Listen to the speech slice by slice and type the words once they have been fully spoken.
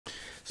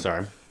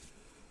Sorry.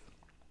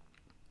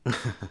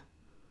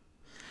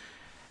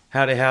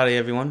 Howdy,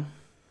 everyone.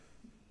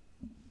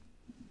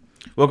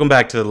 Welcome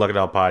back to the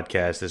LuckyDog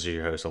podcast. This is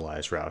your host,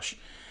 Elias Roush.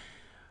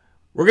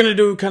 We're going to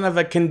do kind of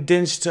a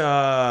condensed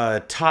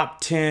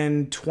top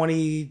 10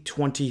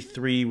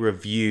 2023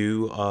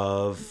 review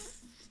of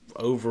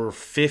over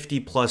 50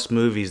 plus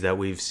movies that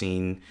we've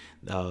seen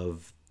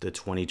of the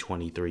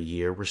 2023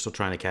 year. We're still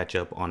trying to catch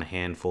up on a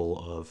handful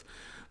of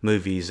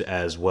movies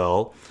as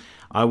well.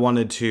 I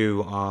wanted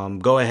to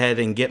go ahead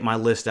and get my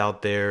list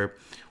out there.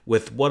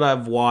 With what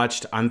I've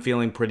watched, I'm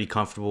feeling pretty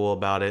comfortable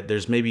about it.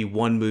 There's maybe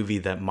one movie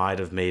that might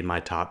have made my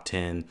top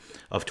 10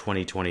 of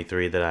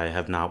 2023 that I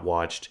have not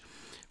watched,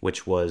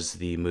 which was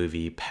the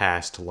movie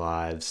Past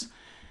Lives.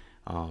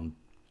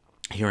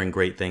 Hearing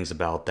great things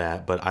about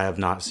that, but I have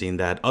not seen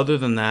that. Other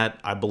than that,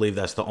 I believe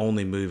that's the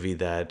only movie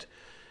that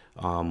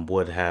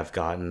would have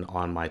gotten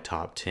on my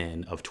top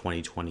 10 of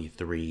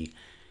 2023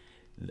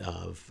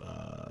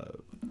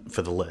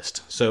 for the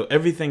list. So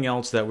everything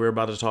else that we're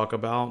about to talk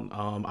about,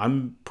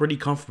 I'm pretty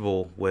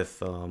comfortable with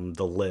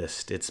the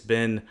list. It's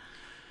been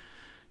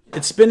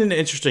an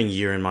interesting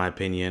year in my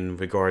opinion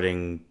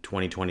regarding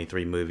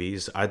 2023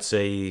 movies. I'd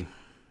say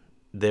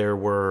there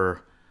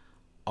were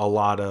a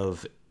lot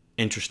of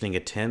interesting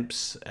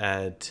attempts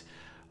at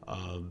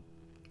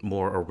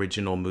more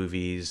original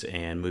movies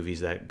and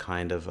movies that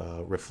kind of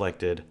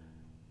reflected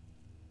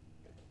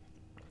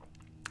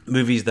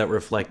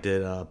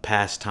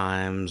past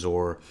times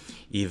or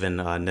even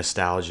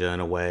nostalgia in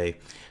a way,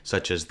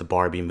 such as the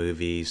Barbie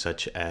movie,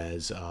 such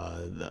as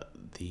the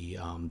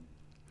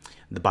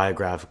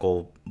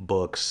biographical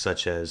books,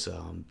 such as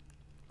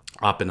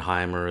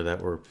Oppenheimer,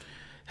 that were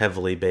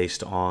heavily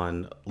based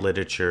on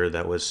literature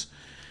that was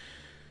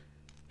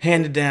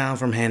handed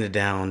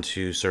down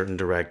to certain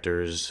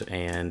directors,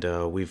 and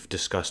we've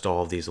discussed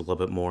all of these a little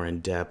bit more in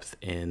depth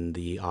in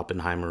the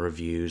Oppenheimer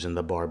reviews and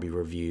the Barbie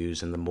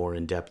reviews and the more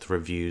in-depth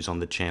reviews on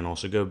the channel.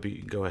 So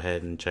go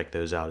ahead and check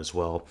those out as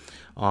well.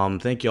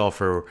 Thank you all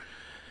for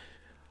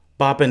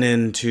bopping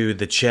into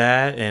the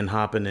chat and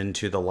hopping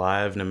into the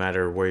live, no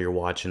matter where you're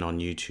watching on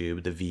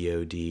YouTube, the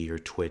VOD or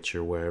Twitch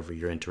or wherever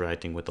you're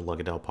interacting with the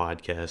LuckyDog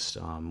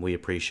podcast. We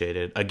appreciate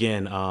it.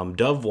 Again,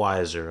 Dove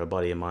Weiser, a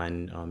buddy of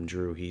mine,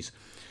 Drew, he's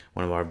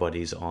one of our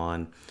buddies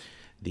on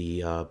the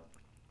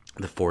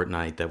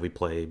Fortnite that we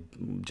play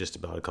just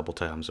about a couple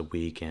times a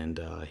week, and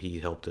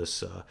he helped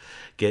us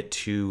get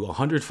to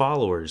 100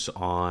 followers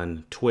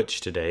on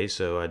Twitch today.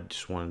 So I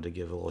just wanted to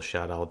give a little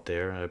shout out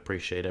there. I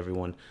appreciate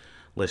everyone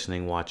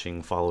listening,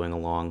 watching, following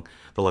along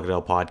the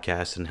LuckyDog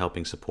podcast and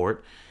helping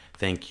support.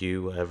 Thank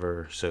you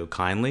ever so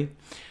kindly.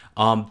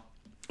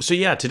 So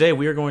yeah, today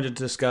we are going to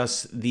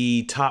discuss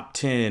the top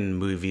 10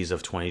 movies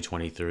of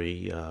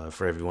 2023.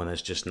 For everyone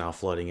that's just now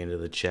flooding into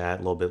the chat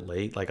a little bit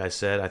late, like I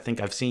said, I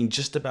think I've seen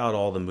just about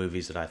all the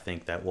movies that I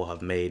think that will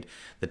have made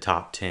the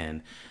top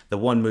 10. The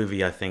one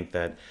movie I think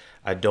that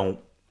I don't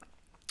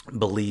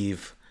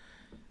believe,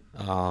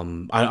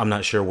 I'm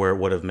not sure where it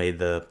would have made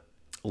the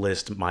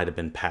list, might have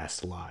been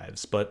Past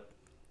Lives. But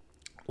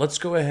let's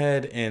go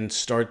ahead and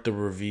start the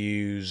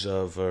reviews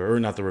of, or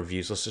not the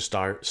reviews, let's just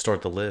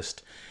start the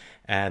list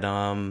at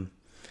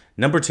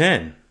number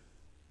 10.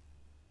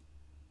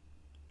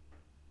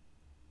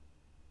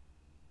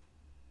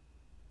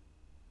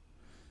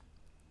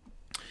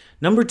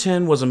 Number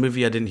 10 was a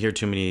movie I didn't hear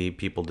too many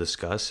people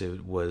discuss.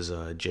 It was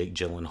a Jake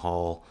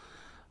Gyllenhaal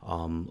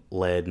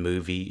led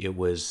movie. It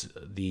was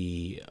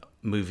the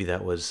movie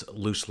that was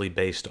loosely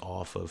based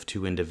off of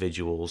two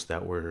individuals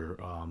that were,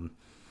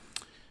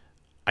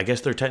 I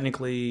guess they're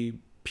technically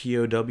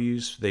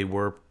POWs. They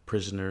were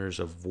prisoners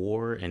of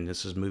war, and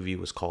this movie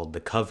was called The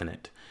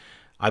Covenant.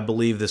 I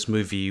believe this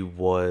movie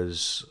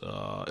was,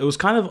 it was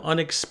kind of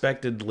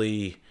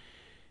unexpectedly,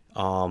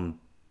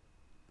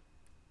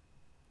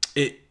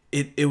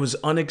 it was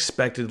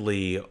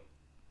unexpectedly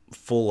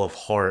full of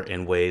heart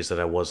in ways that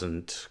I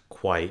wasn't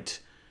quite,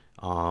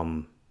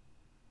 I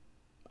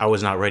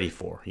was not ready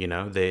for.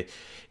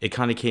 It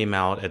kind of came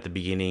out at the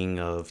beginning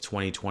of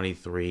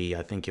 2023.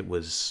 I think it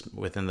was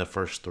within the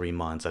first 3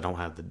 months. I don't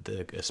have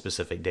the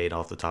specific date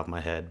off the top of my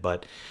head,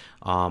 but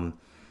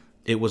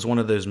it was one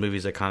of those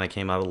movies that kind of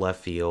came out of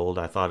left field.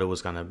 I thought it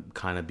was going to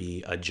kind of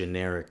be a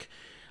generic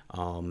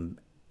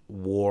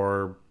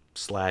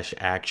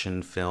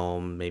war/action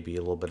film, maybe a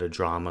little bit of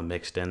drama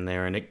mixed in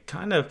there, and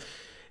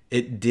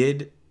it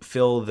did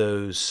fill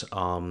those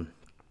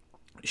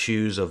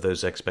shoes of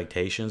those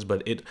expectations,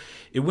 but it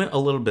went a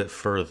little bit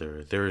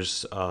further.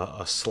 There's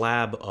a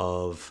slab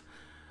of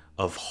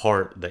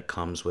heart that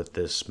comes with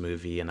this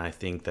movie, and I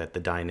think that the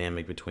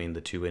dynamic between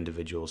the two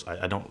individuals,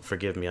 I don't,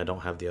 forgive me, I don't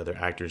have the other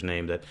actor's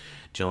name that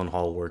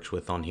Gyllenhaal works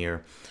with on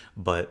here,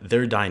 but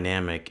their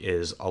dynamic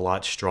is a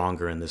lot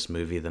stronger in this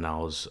movie than I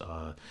was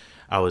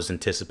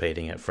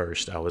anticipating at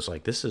first. I was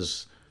like, this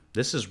is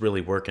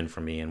really working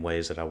for me in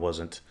ways that I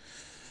wasn't.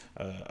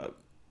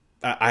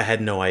 I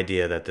had no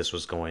idea that this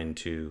was going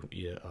to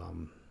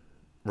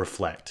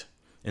reflect.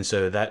 And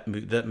so that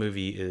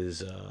movie is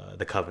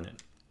The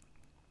Covenant.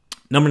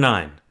 Number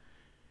 9,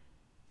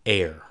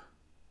 Air.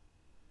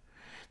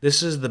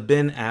 This is the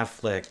Ben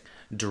Affleck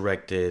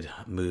directed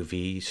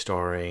movie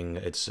starring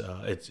it's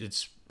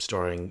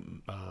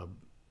starring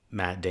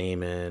Matt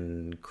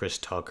Damon, Chris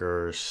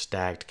Tucker,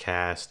 stacked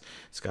cast.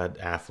 It's got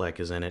Affleck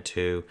is in it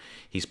too.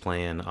 He's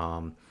playing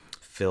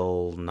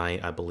Phil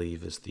Knight, I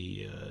believe, is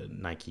the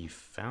Nike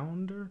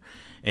founder.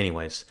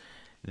 Anyways,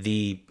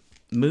 the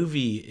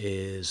movie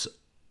is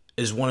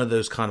one of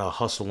those kind of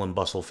hustle and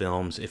bustle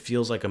films. It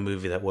feels like a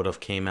movie that would have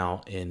came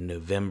out in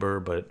November,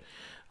 but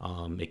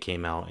it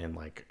came out in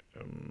like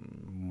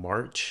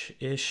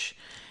March-ish.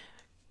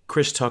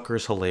 Chris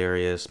Tucker's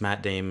hilarious.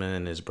 Matt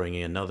Damon is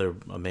bringing another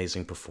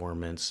amazing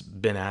performance.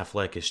 Ben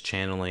Affleck is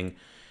channeling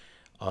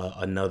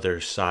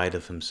another side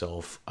of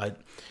himself.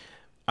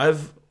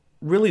 I've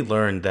really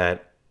learned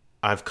that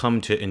I've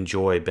come to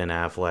enjoy Ben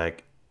Affleck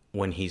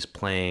when he's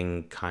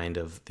playing kind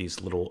of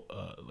these little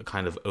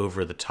kind of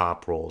over the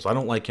top roles. I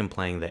don't like him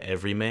playing the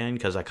everyman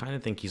because I kind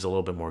of think he's a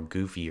little bit more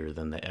goofier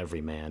than the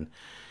everyman,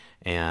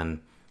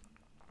 and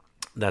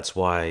that's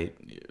why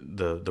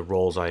the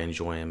roles I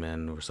enjoy him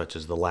in were such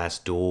as The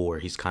Last Duel, where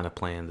he's kind of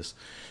playing this,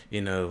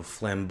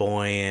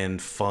 flamboyant,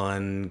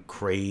 fun,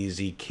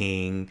 crazy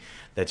king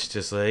that's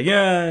just like,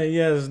 yeah,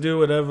 yes, do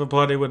whatever,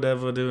 party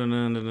whatever, do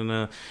na na na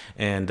na.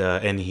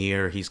 And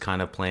here he's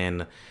kind of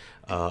playing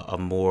a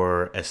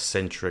more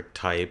eccentric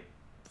type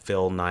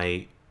Phil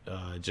Knight,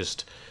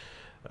 just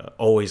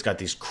always got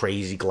these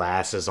crazy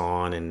glasses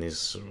on and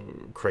this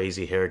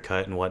crazy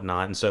haircut and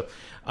whatnot. And so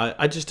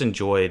I just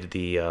enjoyed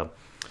the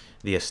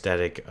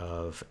aesthetic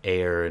of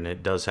Air, and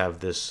it does have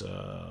this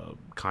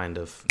kind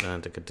of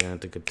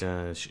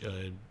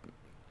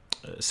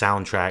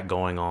soundtrack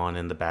going on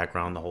in the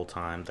background the whole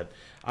time that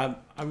I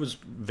was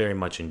very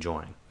much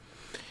enjoying.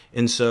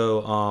 And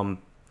so,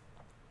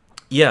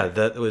 yeah,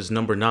 that was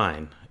number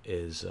 9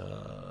 is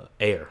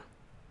Air.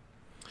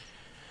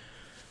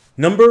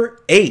 Number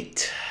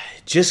 8.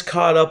 Just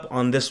caught up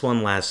on this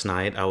one last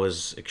night. I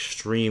was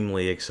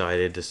extremely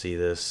excited to see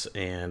this,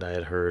 and I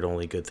had heard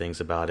only good things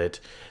about it.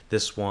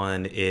 This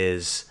one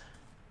is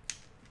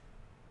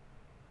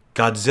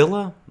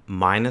Godzilla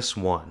Minus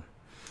One.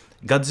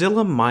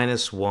 Godzilla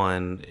Minus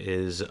One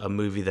is a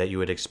movie that you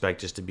would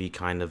expect just to be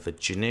kind of a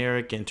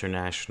generic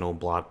international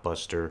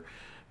blockbuster,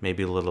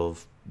 maybe a little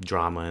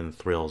drama and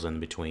thrills in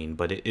between,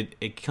 but it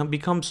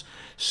becomes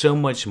so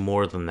much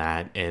more than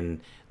that in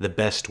the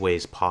best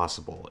ways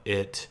possible.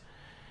 It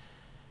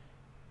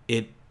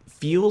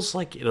feels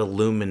like it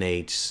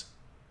illuminates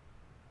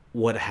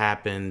what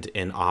happened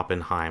in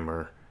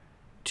Oppenheimer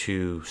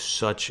to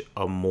such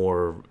a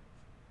more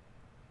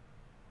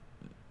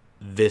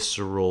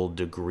visceral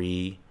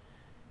degree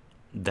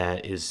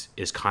that is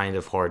kind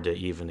of hard to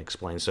even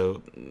explain.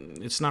 So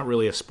it's not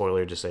really a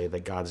spoiler to say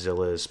that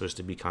Godzilla is supposed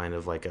to be kind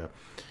of like a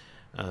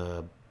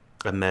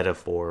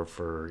metaphor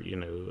for,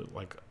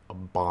 like a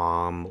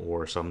bomb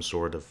or some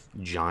sort of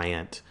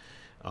giant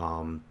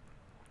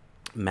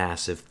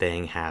massive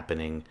thing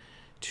happening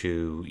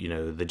to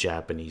the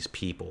Japanese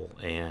people,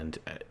 and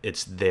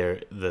it's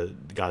the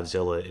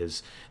Godzilla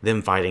is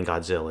them fighting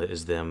Godzilla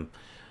is them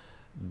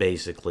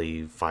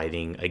basically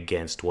fighting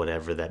against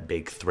whatever that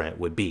big threat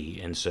would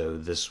be. And so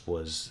this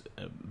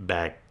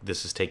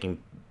is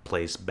taking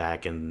place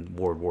back in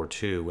World War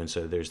II, and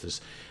so there's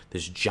this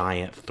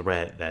giant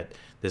threat that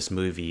this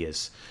movie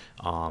is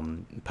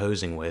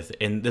posing with.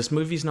 And this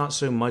movie's not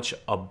so much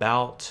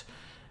about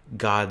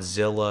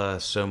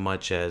Godzilla so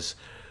much as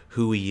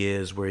who he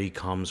is, where he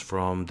comes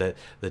from, the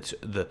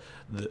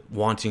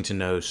wanting to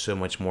know so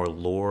much more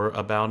lore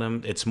about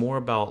him. It's more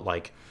about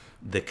like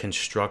the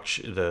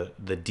construction, the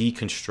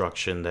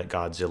deconstruction that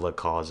Godzilla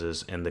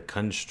causes, and the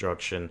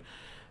construction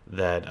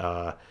that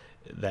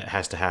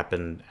has to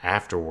happen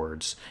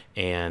afterwards,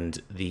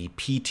 and the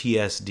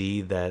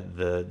PTSD that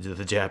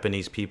the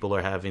Japanese people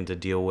are having to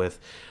deal with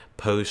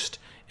post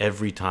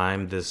every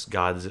time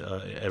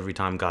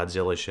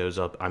Godzilla shows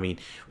up. I mean,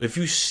 if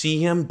you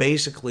see him,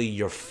 basically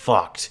you're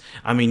fucked.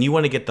 I mean, you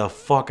want to get the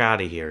fuck out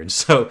of here. And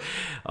so,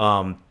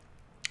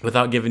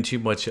 without giving too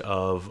much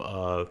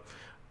of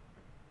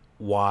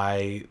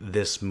why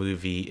this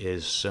movie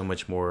is so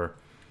much more,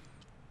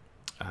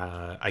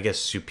 I guess,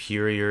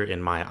 superior in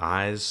my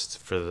eyes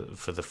for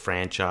the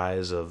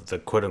franchise of the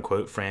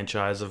quote-unquote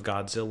franchise of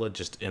Godzilla,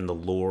 just in the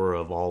lore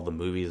of all the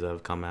movies that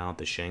have come out,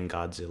 the Shin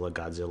Godzilla,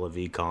 Godzilla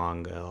v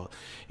Kong, the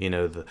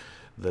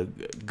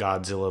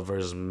Godzilla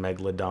versus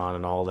Megalodon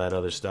and all that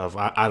other stuff.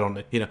 I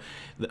don't,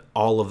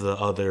 all of the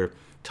other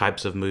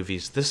types of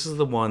movies. This is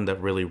the one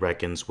that really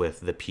reckons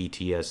with the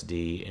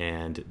PTSD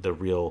and the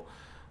real,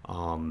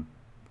 the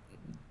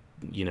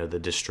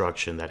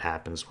destruction that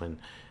happens when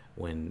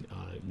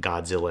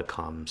Godzilla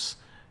comes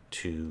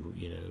to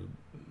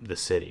the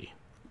city.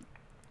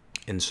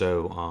 And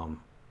so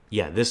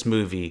this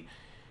movie,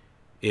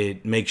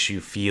 it makes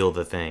you feel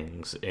the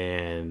things,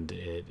 and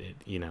it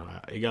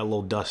got a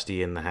little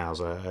dusty in the house.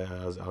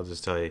 I'll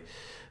just tell you,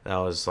 that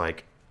was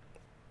like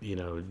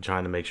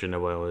trying to make sure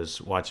nobody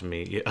was watching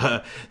me,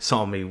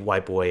 saw me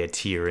wipe away a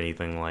tear or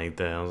anything like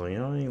that. I was like,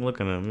 you ain't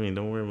looking at me,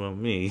 don't worry about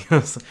me.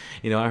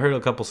 I heard a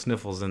couple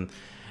sniffles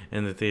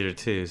in the theater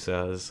too. So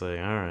I was like,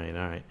 all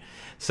right.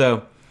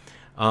 So,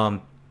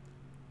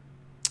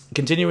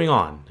 continuing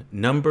on,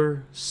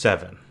 number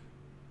 7,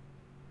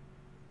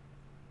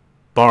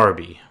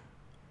 Barbie.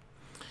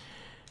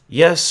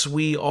 Yes,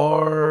 we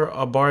are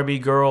a Barbie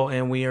girl,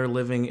 and we are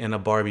living in a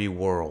Barbie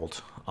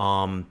world.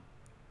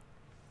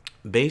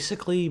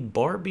 Basically,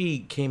 Barbie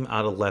came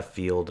out of left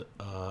field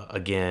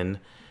again,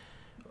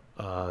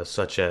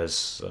 such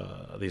as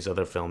these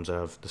other films that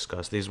I've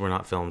discussed. These were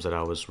not films that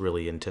I was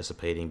really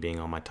anticipating being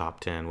on my top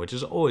 10, which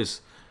is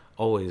always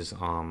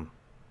an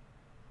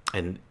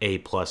A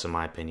plus in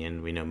my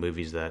opinion. We know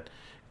movies that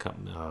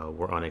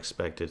were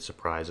unexpected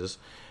surprises.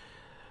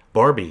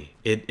 Barbie,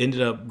 it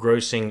ended up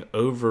grossing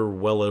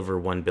well over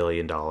 $1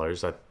 billion.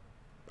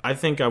 I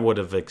think I would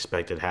have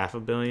expected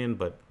 $500 million,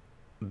 but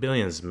 $1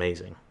 billion is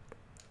amazing.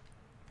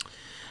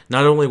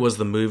 Not only was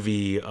the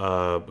movie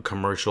a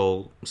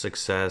commercial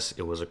success,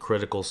 it was a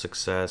critical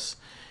success.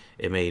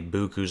 It made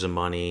bukus of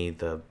money.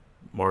 The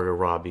Margot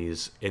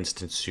Robbie's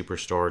instant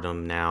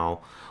superstardom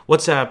now.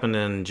 What's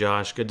happening,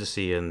 Josh? Good to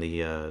see you in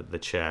the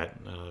chat.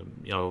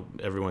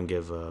 Everyone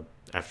give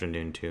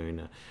Afternoon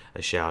Tune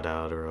a shout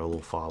out or a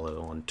little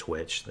follow on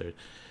Twitch. There's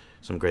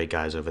some great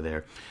guys over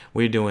there.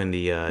 We're doing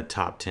the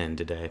top 10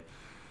 today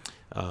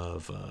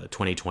of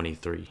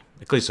 2023,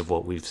 at least of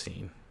what we've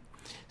seen.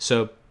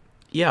 So,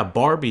 yeah,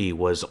 Barbie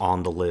was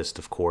on the list,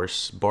 of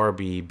course.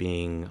 Barbie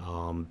being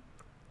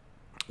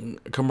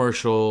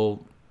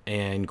commercial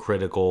and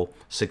critical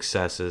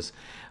successes,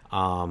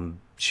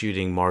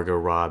 shooting Margot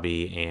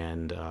Robbie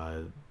and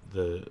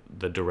the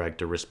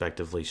director,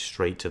 respectively,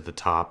 straight to the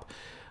top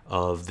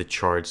of the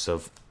charts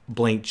of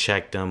blank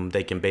check them.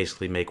 They can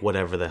basically make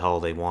whatever the hell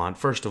they want.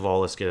 First of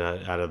all, let's get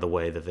out of the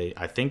way that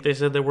I think they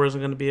said there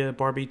wasn't going to be a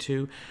Barbie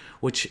 2,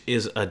 which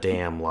is a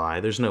damn lie.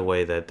 There's no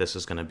way that this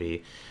is going to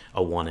be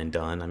a one and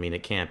done. I mean,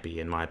 it can't be,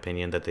 in my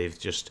opinion, that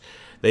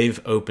they've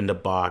opened a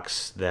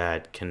box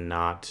that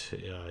cannot,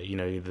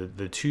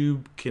 the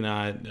tube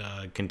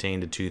cannot contain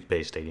the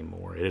toothpaste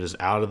anymore. It is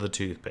out of the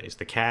toothpaste.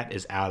 The cat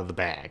is out of the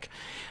bag.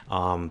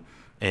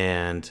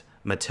 And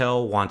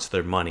Mattel wants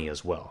their money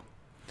as well.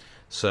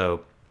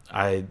 So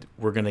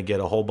we're going to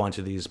get a whole bunch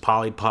of these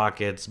Polly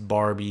Pockets,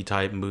 Barbie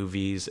type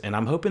movies, and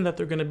I'm hoping that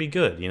they're going to be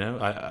good.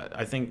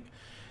 I think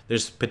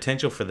there's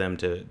potential for them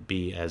to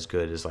be as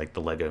good as like the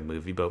Lego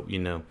movie, but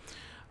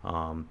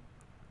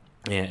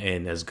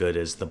and as good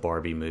as the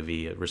Barbie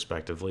movie,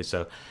 respectively.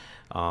 So,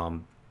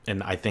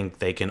 and I think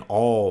they can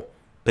all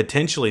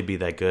potentially be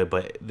that good,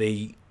 but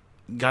they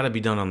got to be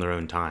done on their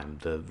own time.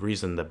 The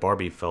reason that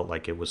Barbie felt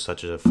like it was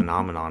such a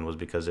phenomenon was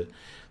because it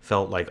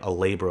felt like a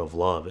labor of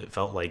love. It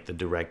felt like the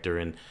director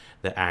and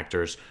the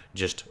actors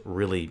just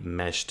really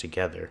meshed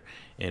together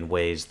in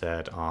ways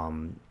that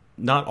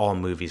not all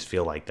movies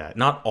feel like that.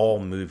 Not all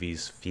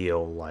movies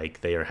feel like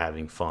they are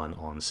having fun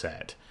on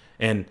set.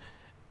 And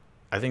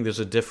I think there's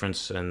a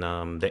difference in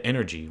the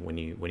energy when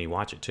you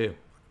watch it too.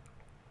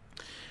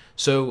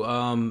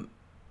 So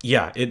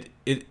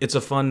it's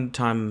a fun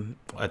time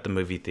at the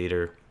movie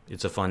theater.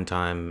 It's a fun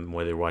time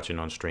whether you're watching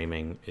on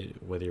streaming,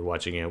 whether you're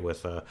watching it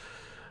with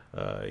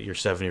your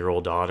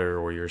 7-year-old daughter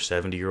or your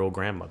 70-year-old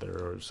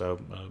grandmother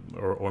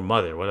or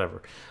mother,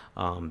 whatever.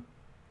 A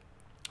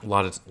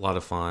lot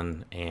of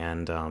fun,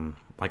 and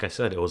like I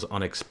said, it was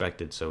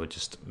unexpected, so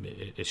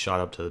it shot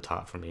up to the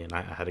top for me, and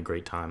I had a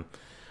great time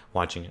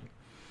watching it.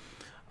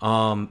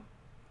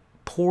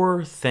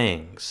 Poor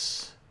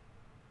Things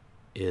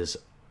is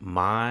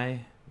my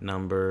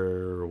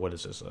number, what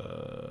is this?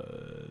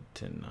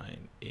 10,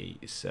 9,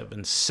 8,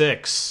 7,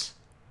 6.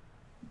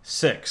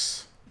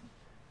 6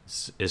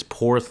 is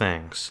Poor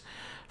Things.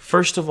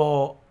 First of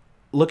all,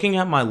 looking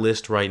at my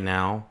list right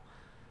now,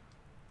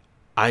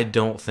 I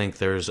don't think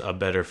there's a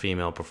better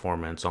female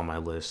performance on my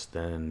list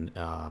than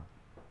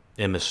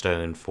Emma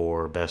Stone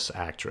for Best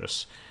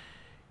Actress.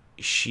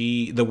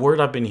 The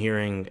word I've been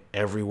hearing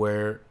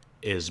everywhere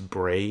is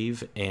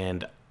brave,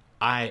 and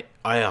I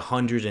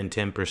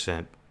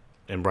 110%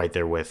 am right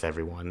there with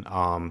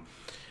everyone.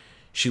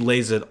 She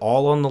lays it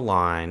all on the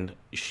line.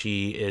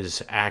 She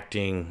is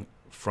acting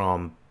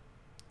from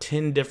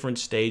 10 different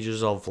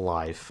stages of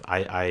life.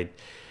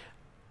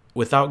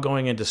 Without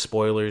going into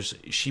spoilers,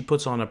 she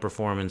puts on a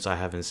performance I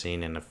haven't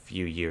seen in a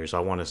few years. I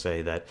want to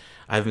say that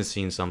I haven't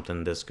seen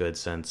something this good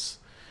since,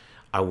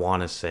 I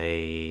want to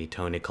say,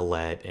 Toni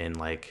Collette in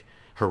like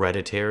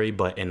Hereditary,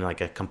 but in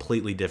like a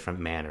completely different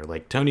manner.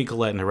 Like Toni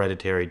Collette in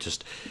Hereditary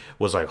just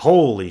was like,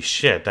 holy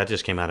shit, that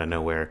just came out of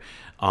nowhere.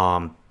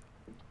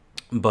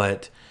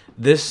 But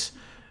this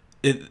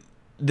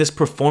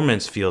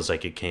performance feels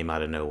like it came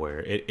out of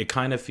nowhere. It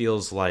kind of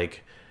feels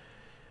like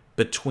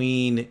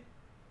between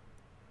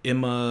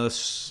Emma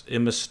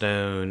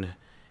Stone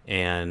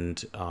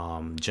and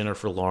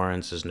Jennifer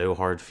Lawrence's No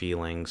Hard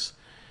Feelings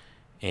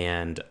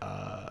and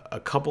a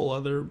couple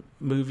other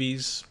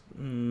movies.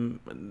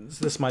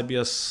 This might be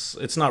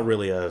it's not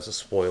really a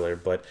spoiler,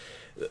 but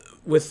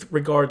with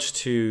regards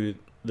to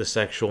the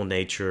sexual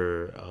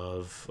nature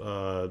of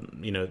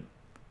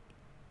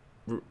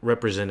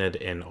represented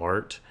in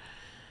art,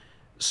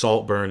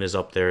 Saltburn is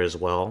up there as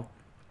well.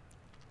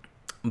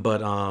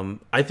 But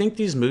I think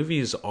these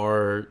movies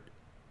are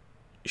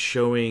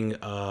showing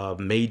a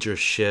major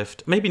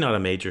shift, maybe not a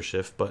major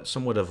shift, but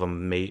somewhat of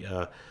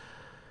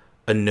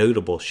a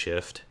notable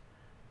shift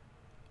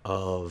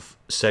of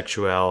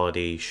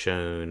sexuality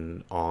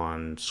shown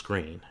on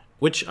screen,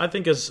 which I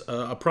think is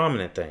a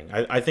prominent thing.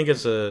 I think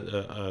it's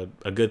a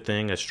good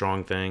thing, a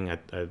strong thing,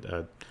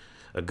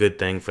 a good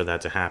thing for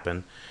that to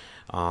happen.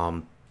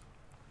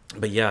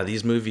 But yeah,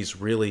 these movies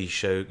really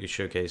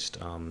showcased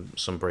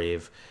some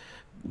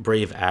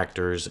brave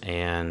actors.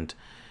 And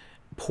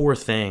Poor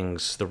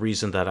Things, the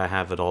reason that I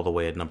have it all the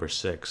way at number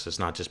 6 is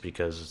not just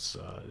because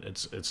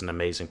it's an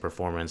amazing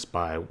performance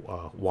by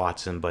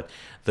Watson, but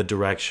the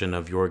direction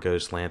of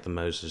Yorgos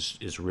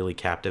Lanthimos is really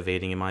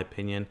captivating in my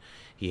opinion.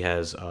 He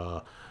has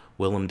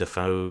Willem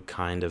Dafoe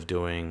kind of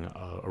doing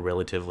a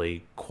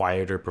relatively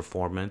quieter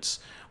performance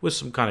with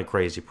some kind of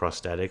crazy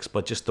prosthetics,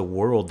 but just the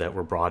world that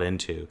we're brought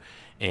into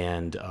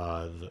and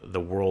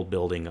the world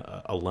building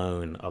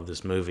alone of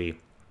this movie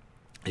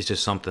is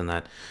just something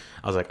that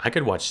I was like, I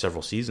could watch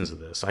several seasons of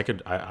this.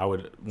 I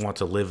would want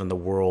to live in the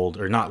world,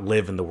 or not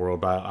live in the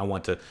world, but I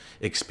want to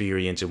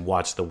experience and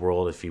watch the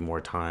world a few more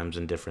times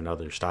in different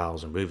other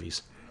styles and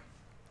movies.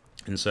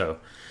 And so,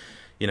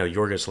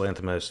 Yorgos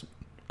Lanthimos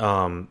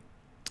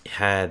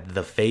had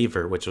The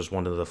Favor, which was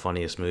one of the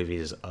funniest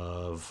movies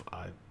of,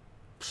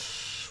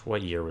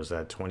 what year was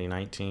that?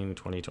 2019,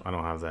 2020? I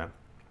don't have that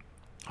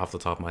off the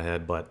top of my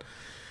head, but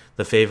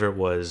The Favorite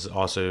was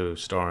also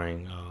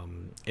starring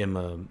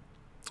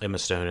Emma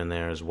Stone in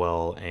there as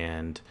well,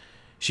 and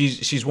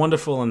she's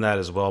wonderful in that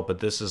as well. But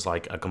this is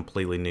like a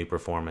completely new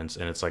performance,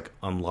 and it's like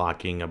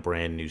unlocking a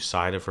brand new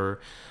side of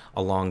her,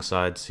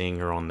 alongside seeing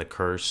her on The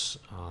Curse.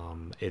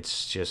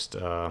 It's just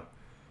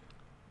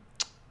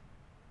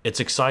it's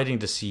exciting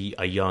to see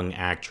a young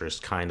actress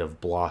kind of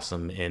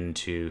blossom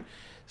into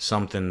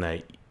something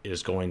that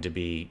is going to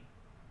be,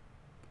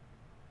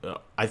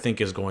 I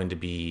think, is going to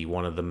be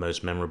one of the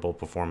most memorable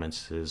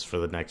performances for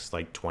the next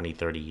like 20,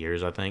 30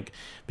 years, I think.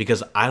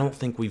 Because I don't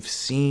think we've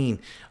seen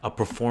a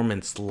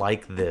performance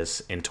like this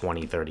in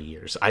 20, 30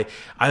 years.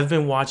 I've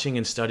been watching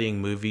and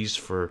studying movies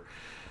for,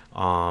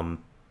 I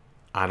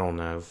don't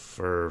know,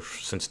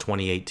 since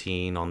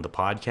 2018 on the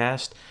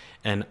podcast.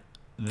 And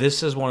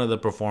this is one of the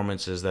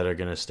performances that are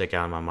going to stick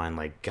out in my mind.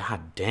 Like,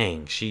 God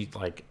dang, she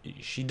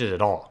did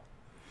it all.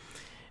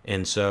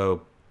 And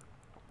so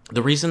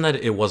the reason that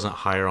it wasn't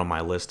higher on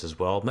my list as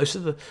well, most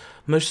of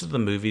the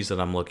movies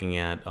that I'm looking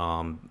at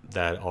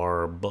that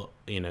are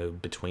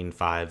between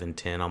 5 and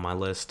 10 on my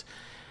list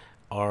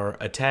are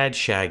a tad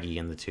shaggy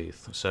in the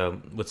tooth.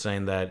 So with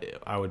saying that,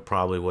 I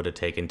would have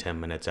taken 10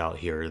 minutes out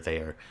here or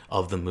there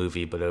of the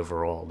movie, but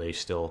overall they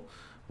still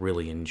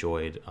really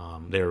enjoyed.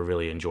 They were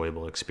really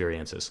enjoyable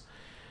experiences.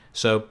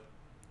 So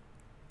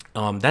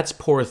that's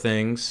Poor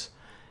Things.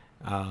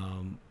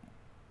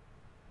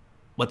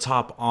 Let's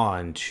hop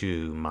on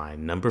to my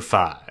number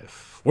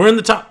 5. We're in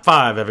the top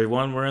 5,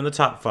 everyone. We're in the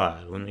top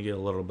 5. Let me get a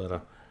little bit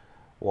of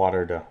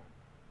water to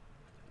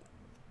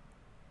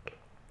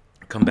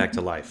come back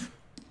to life.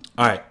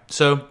 All right,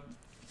 so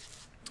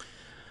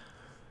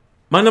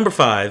my number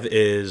 5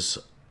 is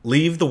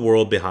Leave the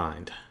World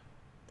Behind.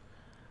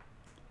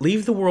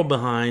 Leave the World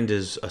Behind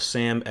is a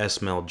Sam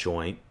Esmail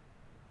joint.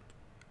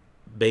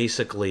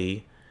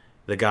 Basically,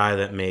 the guy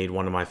that made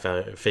one of my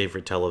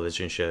favorite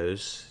television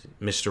shows,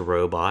 Mr.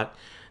 Robot.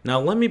 Now,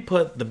 let me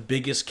put the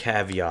biggest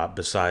caveat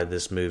beside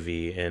this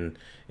movie in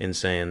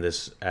saying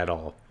this at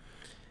all.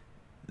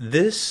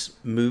 This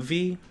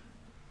movie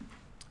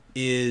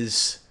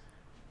is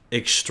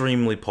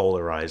extremely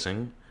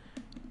polarizing.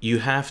 You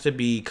have to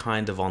be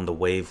kind of on the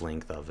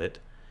wavelength of it,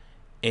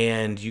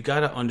 and you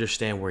got to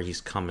understand where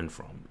he's coming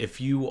from.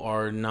 If you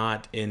are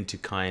not into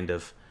kind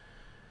of,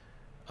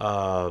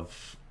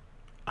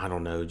 I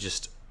don't know,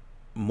 just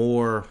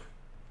more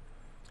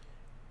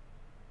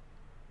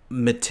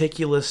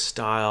meticulous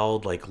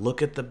styled, like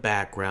look at the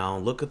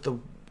background, look at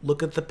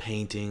the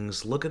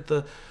paintings, look at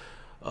the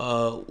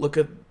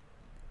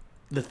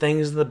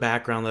things in the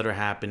background that are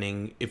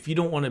happening. If you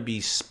don't want to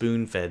be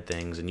spoon-fed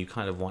things and you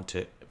kind of want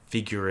to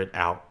figure it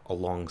out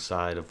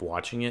alongside of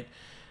watching it,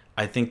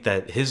 I think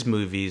that his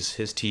movies,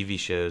 his TV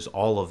shows,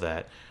 all of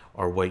that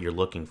are what you're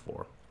looking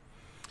for.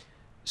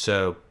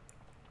 So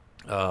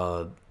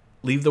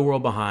Leave the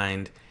World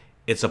Behind.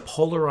 It's a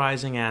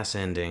polarizing ass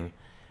ending.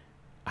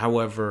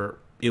 However,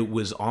 it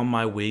was on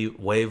my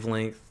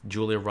wavelength.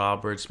 Julia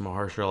Roberts,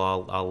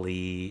 Mahershala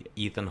Ali,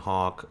 Ethan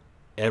Hawke,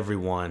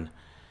 everyone,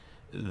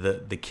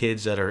 the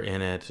kids that are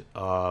in it.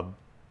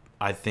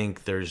 I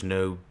think there's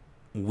no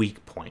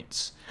weak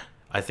points.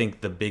 I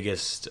think the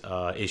biggest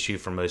issue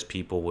for most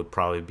people would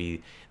probably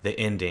be the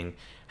ending.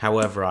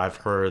 However, I've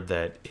heard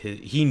that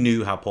he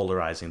knew how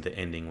polarizing the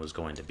ending was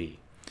going to be.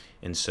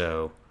 And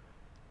so,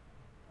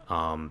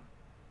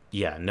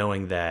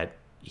 knowing that,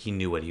 he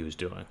knew what he was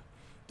doing.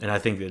 And I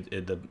think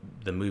that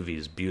the movie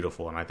is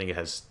beautiful, and I think it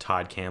has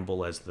Todd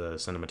Campbell as the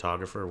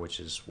cinematographer, which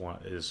is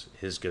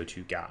his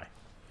go-to guy.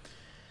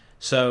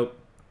 So,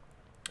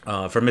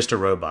 for Mr.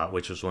 Robot,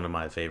 which was one of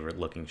my favorite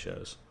looking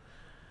shows,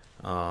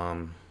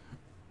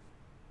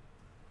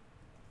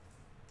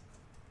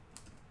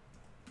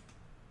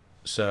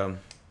 So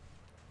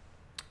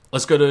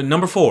let's go to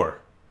number 4.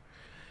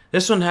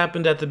 This one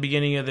happened at the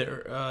beginning of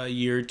the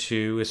year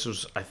too.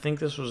 I think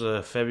this was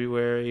a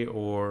February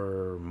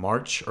or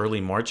March,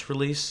 early March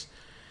release.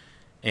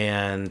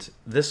 And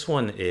this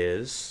one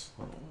is,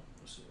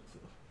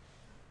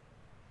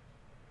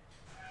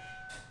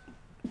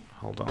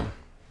 hold on.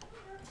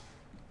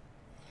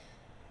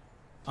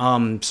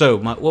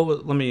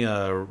 Let me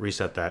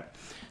reset that.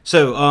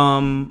 So,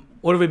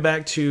 what are we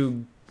back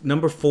to?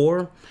 Number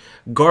 4,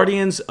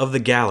 Guardians of the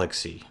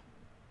Galaxy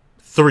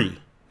 3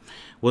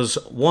 was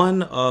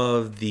one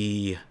of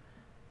the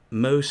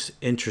most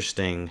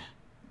interesting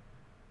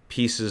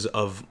pieces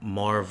of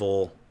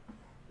Marvel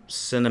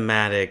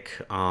cinematic,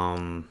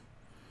 I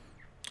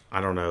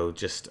don't know,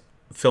 just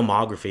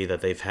filmography that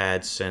they've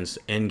had since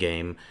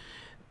Endgame.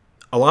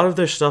 A lot of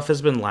their stuff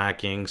has been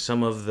lacking.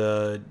 Some of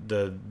the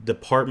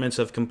departments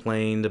have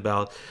complained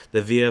about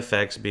the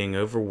VFX being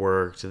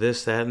overworked,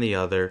 this, that, and the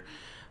other.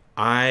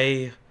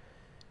 I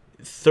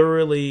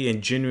thoroughly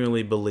and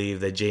genuinely believe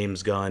that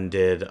James Gunn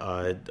did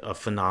a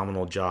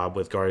phenomenal job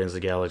with Guardians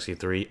of the Galaxy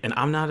 3, and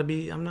I'm not a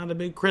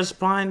big Chris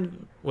Pratt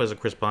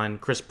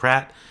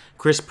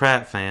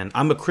fan.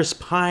 I'm a Chris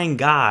Pine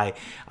guy.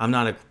 I'm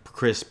not a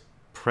Chris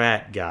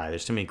Pratt guy.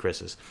 There's too many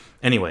Chris's.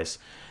 Anyways,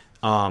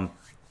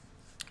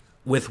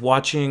 with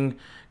watching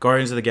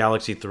Guardians of the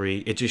Galaxy 3,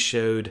 it just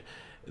showed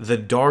the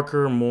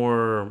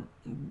darker,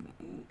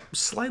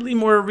 slightly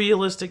more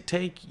realistic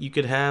take you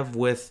could have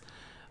with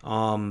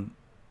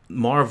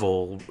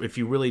Marvel if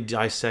you really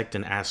dissect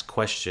and ask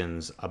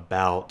questions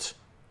about,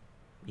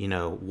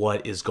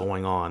 what is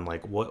going on.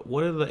 Like,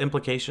 what are the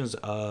implications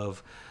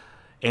of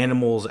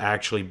animals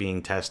actually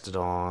being tested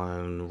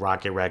on?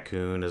 Rocket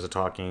Raccoon is a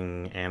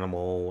talking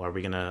animal. Are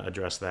we going to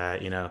address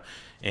that?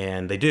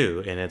 And they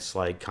do. And it's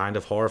like kind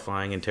of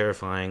horrifying and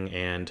terrifying.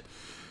 And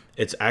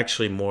it's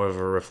actually more of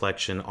a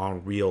reflection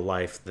on real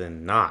life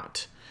than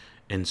not.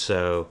 And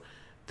so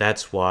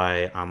that's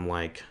why I'm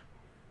like,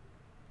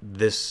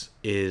 this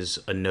is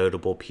a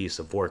notable piece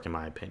of work in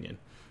my opinion.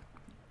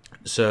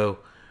 So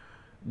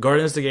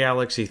Guardians of the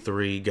Galaxy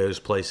 3 goes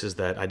places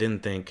that I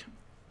didn't think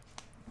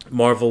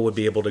Marvel would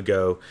be able to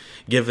go,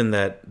 given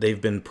that they've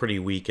been pretty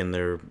weak in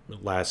their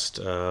last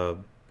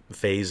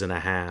phase and a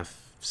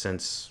half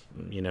since,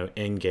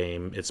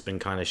 Endgame. It's been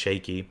kind of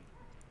shaky.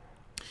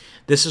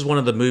 This is one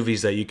of the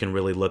movies that you can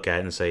really look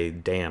at and say,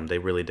 damn, they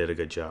really did a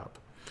good job.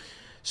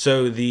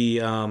 So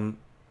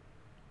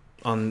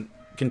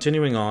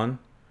continuing on,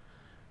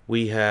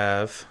 we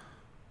have,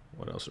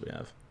 what else do we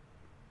have?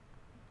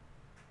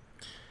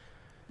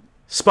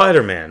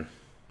 Spider-Man.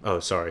 Oh,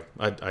 sorry.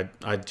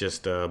 I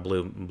just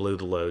blew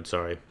the load.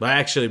 Sorry.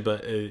 But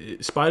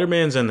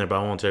Spider-Man's in there, but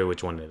I won't tell you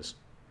which one it is.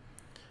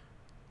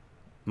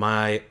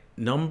 My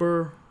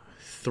number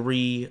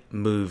 3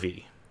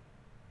 movie.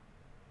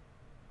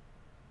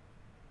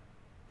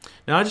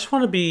 Now, I just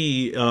want to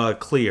be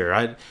clear.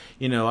 I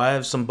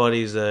have some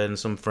buddies and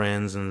some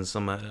friends and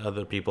some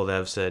other people that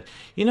have said,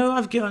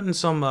 I've gotten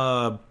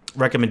some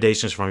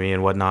recommendations from you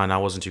and whatnot, and I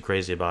wasn't too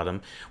crazy about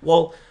them.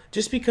 Well,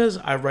 just because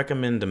I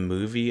recommend a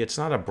movie, it's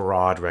not a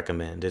broad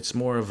recommend. It's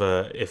more of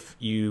if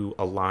you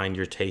align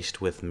your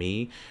taste with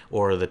me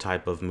or the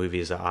type of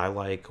movies that I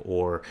like,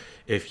 or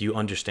if you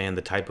understand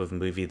the type of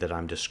movie that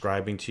I'm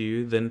describing to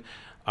you, then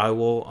I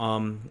will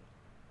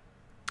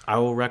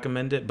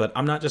recommend it. But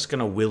I'm not just going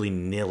to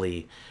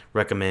willy-nilly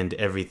recommend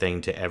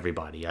everything to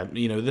everybody.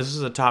 This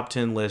is a top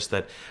 10 list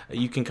that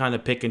you can kind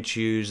of pick and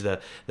choose the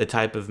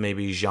type of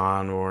maybe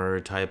genre or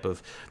type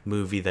of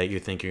movie that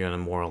you think you're going to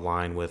more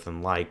align with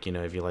and like.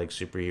 If you like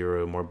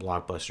superhero, more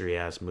blockbuster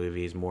ass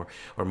movies, more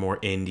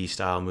indie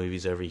style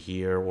movies over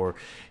here, or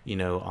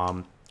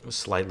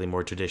slightly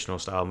more traditional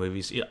style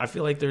movies. I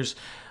feel like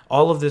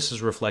all of this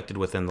is reflected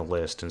within the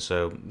list, and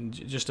so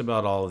just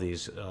about all of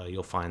these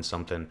you'll find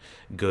something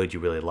good you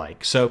really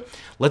like. So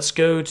let's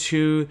go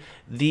to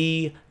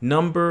the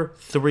number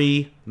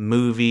 3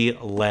 movie.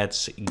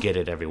 Let's get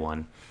it,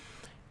 everyone.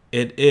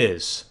 It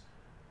is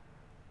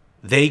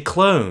They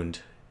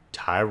Cloned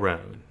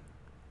Tyrone.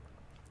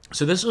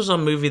 So this was a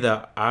movie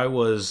that I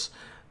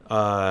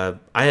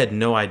had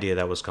no idea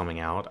that was coming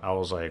out. I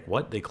was like,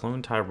 what? They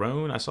cloned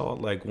Tyrone? I saw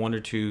like one or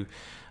two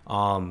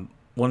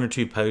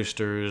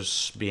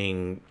posters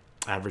being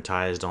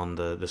advertised on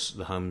the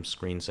home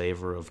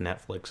screensaver of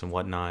Netflix and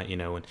whatnot,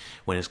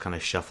 when it's kind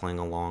of shuffling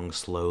along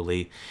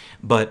slowly.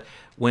 But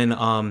when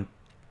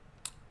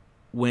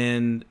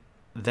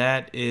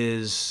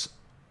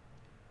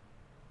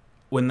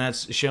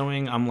that's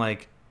showing, I'm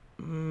like,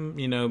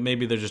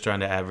 maybe they're just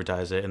trying to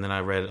advertise it. And then I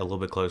read a little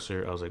bit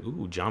closer. I was like,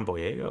 ooh, John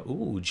Boyega.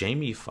 Ooh,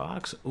 Jamie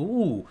Foxx.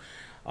 Ooh.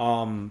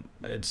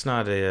 It's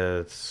not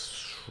a...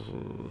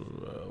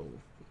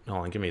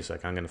 hold on, give me a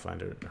sec. I'm going to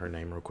find her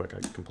name real quick.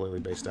 I completely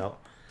based out.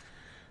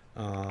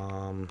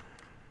 Come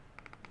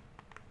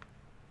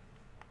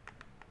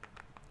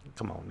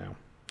on now.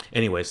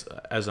 Anyways,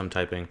 as I'm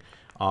typing,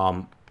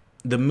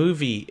 the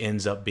movie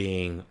ends up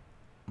being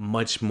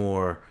much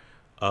more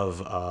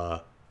of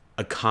a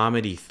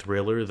comedy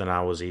thriller than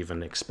I was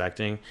even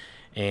expecting.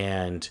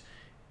 And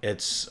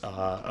It's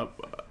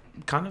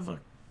kind of a.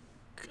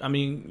 I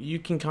mean, you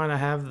can kind of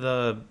have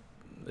the.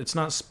 It's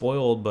not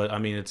spoiled, but I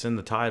mean, it's in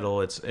the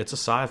title. It's a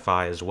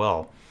sci-fi as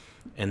well,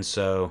 and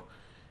so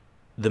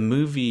the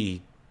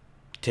movie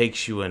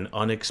takes you in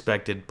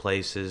unexpected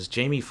places.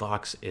 Jamie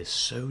Foxx is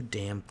so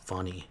damn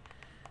funny.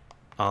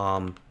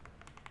 I'm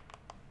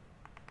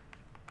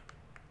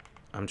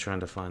trying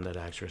to find that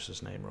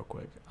actress's name real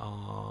quick.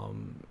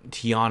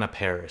 Tiana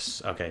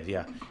Paris. Okay,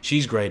 yeah,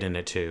 she's great in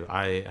it too.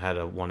 I had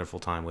a wonderful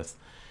time with.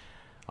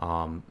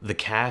 The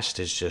cast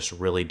is just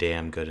really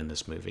damn good in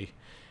this movie,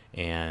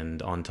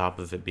 and on top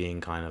of it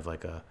being kind of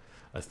like a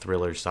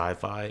thriller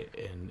sci-fi,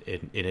 and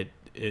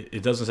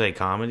it doesn't say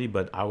comedy,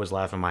 but I was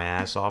laughing my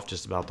ass off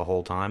just about the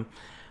whole time.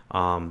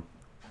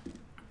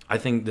 I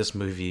think this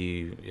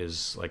movie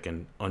is like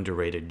an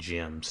underrated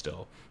gem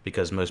still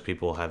because most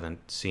people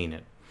haven't seen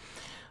it.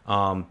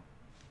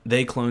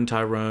 They Clone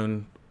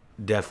Tyrone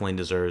definitely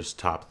deserves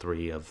top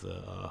 3 of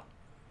the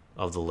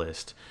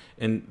list,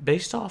 and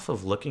based off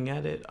of looking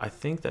at it, I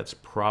think that's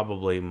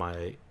probably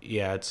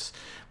it's.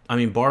 I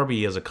mean,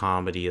 Barbie is a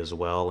comedy as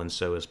well, and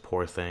so is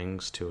Poor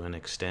Things to an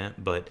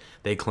extent, but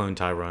They Clone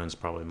Tyrone's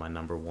probably my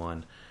number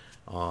 1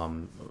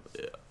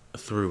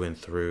 through and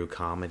through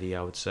comedy,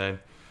 I would say.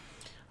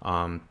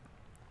 And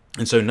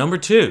so number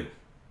 2,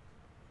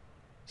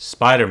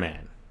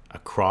 Spider-Man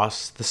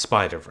Across the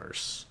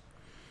Spider-Verse.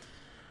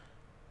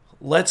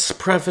 Let's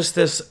preface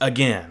this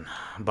again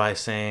by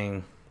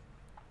saying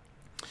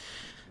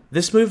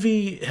this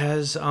movie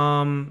has,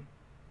 I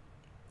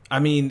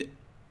mean,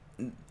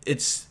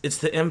 it's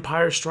The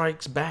Empire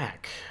Strikes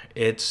Back.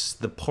 It's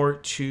the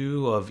part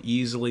 2 of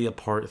easily a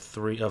part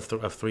 3 of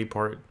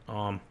 3-part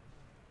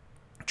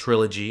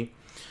trilogy.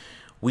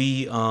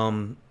 We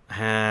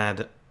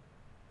had,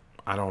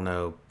 I don't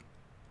know,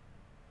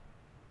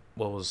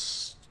 what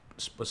was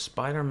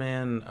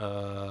Spider-Man?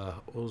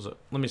 What was it?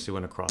 Let me see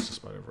when Across the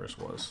Spider-Verse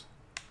was.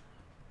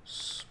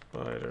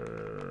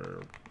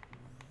 Spider-Verse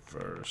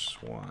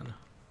 1.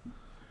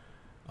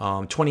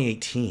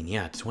 2018,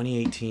 yeah,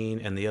 2018,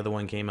 and the other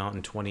one came out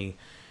in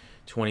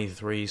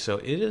 2023. So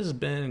it has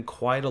been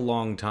quite a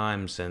long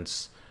time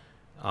since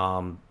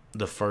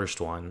the first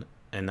one,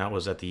 and that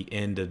was at the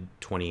end of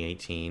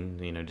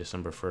 2018,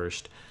 December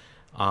 1st.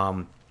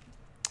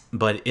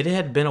 But it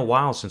had been a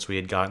while since we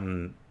had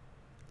gotten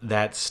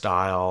that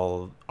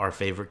style, our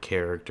favorite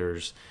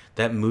characters.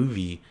 That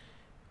movie,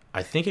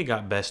 I think it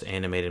got Best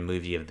Animated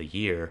Movie of the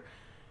Year,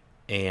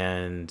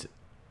 and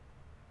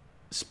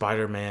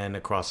Spider-Man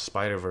Across the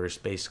Spider-Verse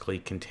basically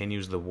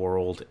continues the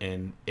world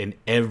in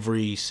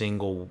every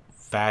single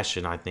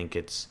fashion. I think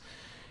it's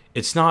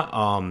not,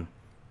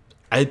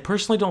 I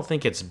personally don't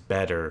think it's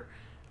better.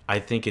 I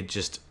think it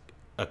just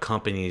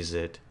accompanies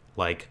it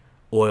like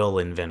oil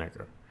and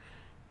vinegar.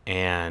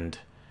 And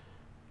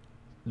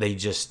they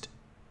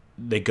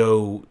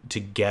go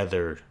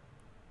together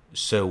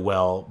so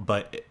well,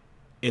 but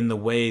in the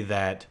way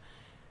that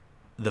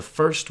the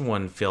first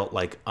one felt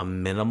like a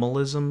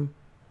minimalism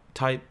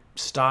type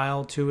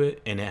style to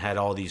it, and it had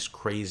all these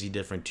crazy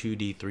different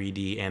 2D,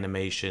 3D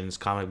animations,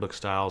 comic book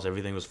styles.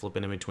 Everything was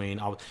flipping in between.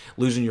 I was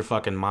losing your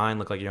fucking mind,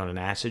 looked like you're on an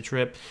acid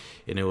trip,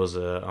 and it was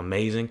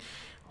amazing.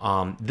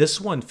 This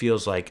one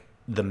feels like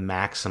the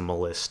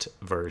maximalist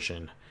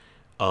version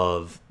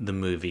of the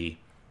movie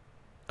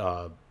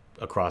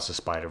Across the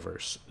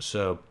Spider-Verse.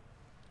 So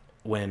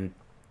when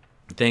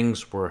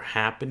things were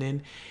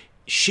happening,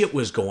 shit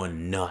was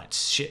going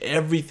nuts.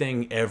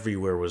 Everything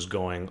everywhere was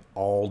going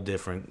all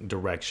different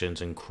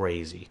directions and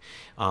crazy.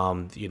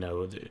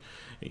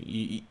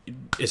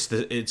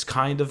 It's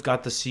kind of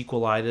got the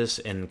sequelitis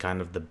in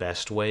kind of the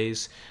best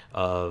ways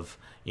of,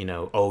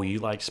 oh, you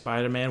like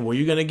Spider-Man? Well,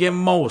 you're going to get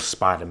more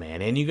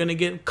Spider-Man, and you're going to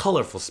get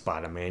colorful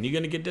Spider-Man. You're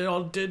going to get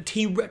the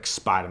T-Rex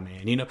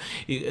Spider-Man.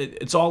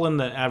 It's all in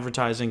the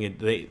advertising.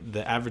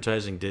 The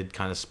advertising did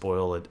kind of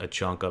spoil a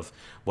chunk of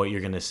what you're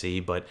going to see,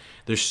 but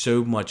there's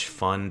so much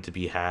fun to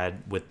be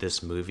had with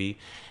this movie,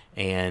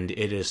 and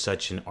it is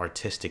such an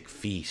artistic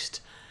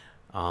feast.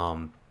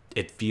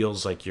 It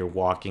feels like you're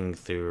walking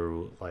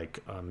through like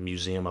a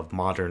museum of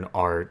modern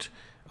art,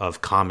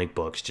 of comic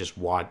books, just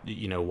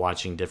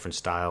watching different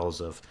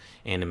styles of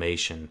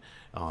animation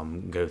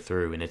go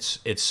through, and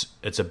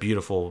it's a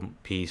beautiful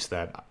piece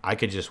that I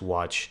could just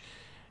watch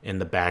in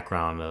the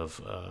background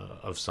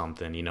of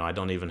something. I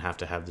don't even have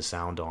to have the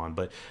sound on,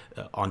 but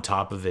on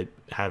top of it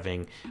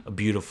having a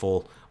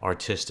beautiful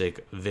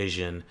artistic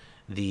vision,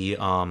 the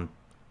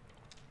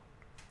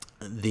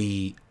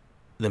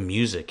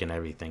music and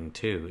everything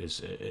too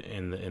is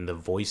in the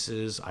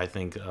voices. I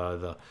think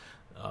the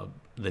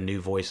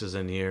new voices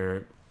in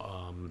here.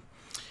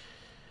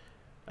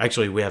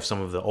 Actually, we have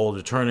some of the old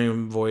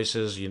returning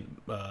voices.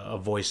 A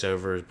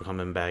voiceover is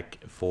coming back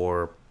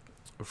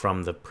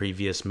from the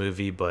previous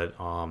movie, but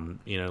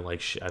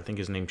like I think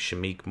his name's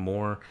Shamik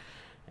Moore,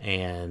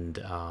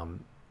 and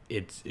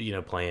it's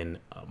playing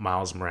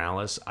Miles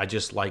Morales. I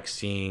just like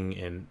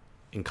seeing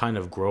and kind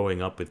of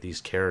growing up with these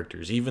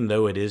characters, even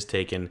though it is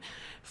taking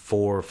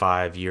 4 or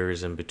 5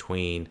 years in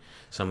between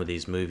some of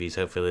these movies.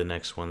 Hopefully the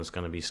next one's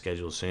going to be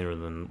scheduled sooner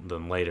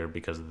than later,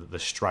 because of the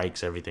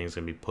strikes, everything's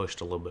going to be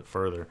pushed a little bit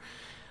further.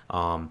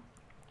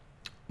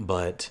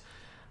 But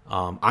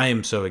I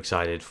am so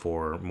excited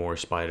for more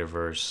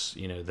Spider-Verse.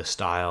 You know, the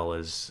style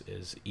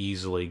is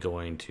easily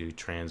going to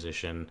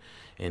transition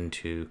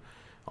into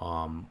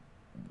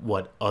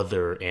what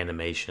other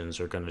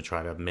animations are going to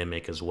try to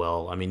mimic as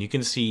well. I mean, you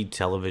can see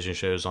television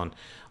shows on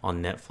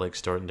Netflix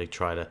starting to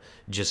try to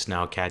just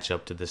now catch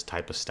up to this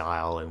type of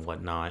style and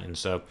whatnot. And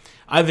so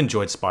I've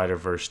enjoyed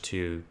Spider-Verse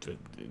to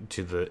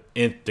the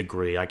nth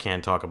degree. I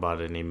can't talk about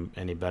it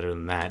any better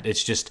than that.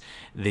 It's just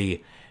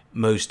the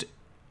most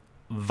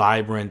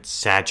vibrant,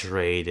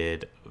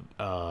 saturated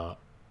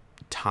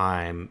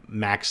time,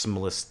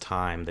 maximalist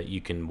time that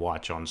you can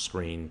watch on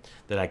screen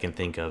that I can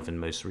think of in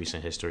most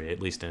recent history,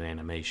 at least in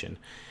animation.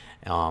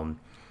 And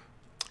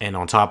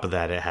on top of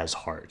that, it has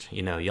heart.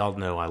 You know, y'all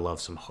know I love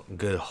some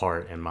good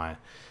heart in my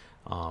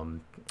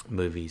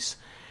movies.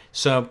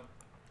 So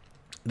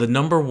the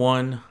number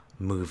one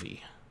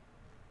movie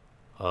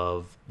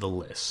of the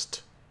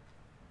list.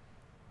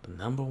 The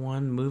number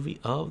one movie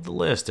of the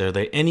list. Are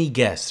there any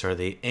guests? Are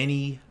there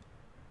any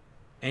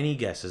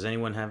guesses? Does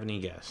anyone have any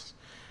guesses?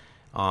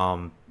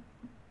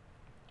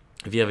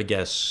 If you have a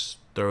guess,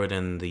 throw it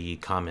in the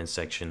comment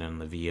section in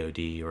the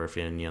VOD, or if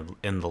you're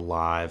in the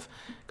live,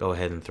 go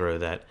ahead and throw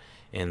that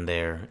in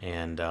there,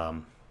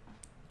 and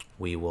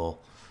we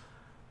will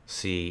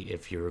see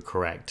if you're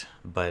correct.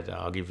 But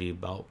I'll give you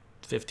about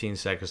 15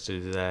 seconds to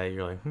do that.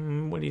 You're like,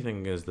 what do you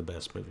think is the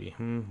best movie?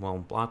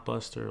 Well,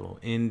 blockbuster, a little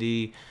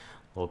indie,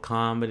 a little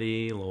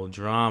comedy, a little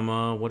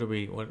drama. What are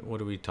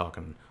we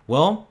talking?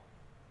 Well,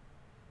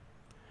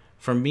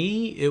 for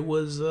me, it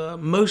was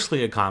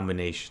mostly a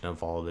combination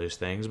of all those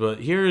things. But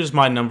here is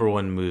my number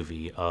one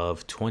movie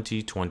of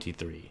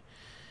 2023.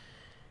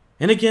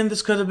 And again,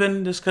 this could have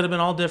been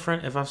all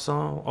different if I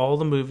saw all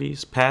the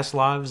movies. Past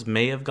lives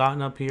may have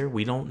gotten up here.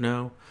 We don't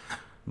know.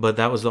 But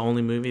that was the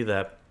only movie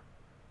that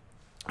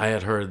I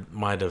had heard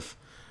might have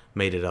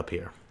made it up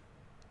here.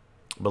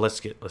 But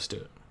let's do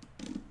it.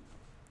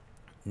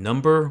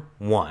 Number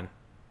one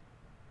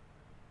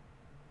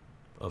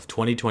of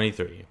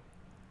 2023.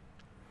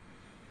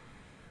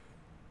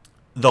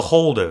 The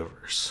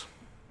Holdovers.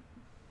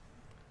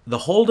 The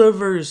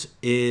Holdovers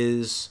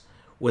is,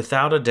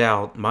 without a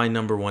doubt, my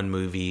number one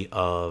movie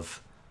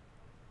of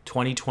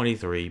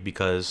 2023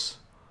 because,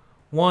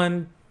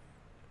 one,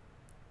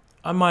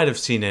 I might have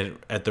seen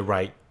it at the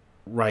right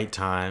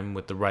time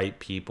with the right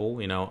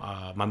people. You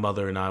know, my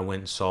mother and I went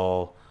and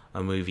saw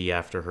a movie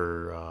after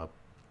her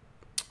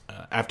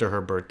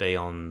birthday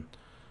on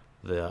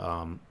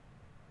the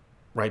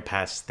right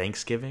past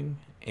Thanksgiving,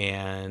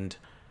 and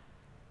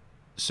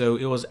so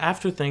it was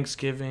after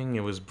Thanksgiving.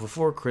 It was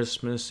before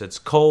Christmas. It's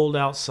cold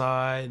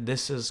outside.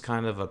 This is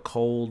kind of a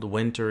cold,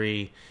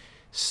 wintry,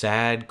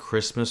 sad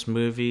Christmas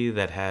movie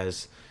that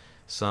has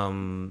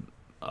some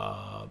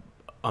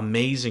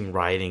amazing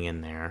writing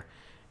in there.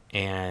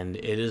 And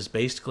it is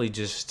basically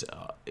just,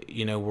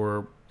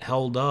 we're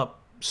held up,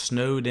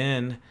 snowed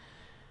in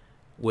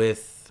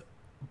with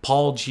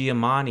Paul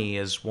Giamatti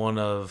as one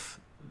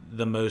of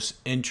the most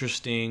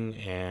interesting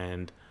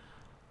and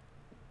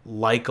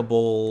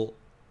likable,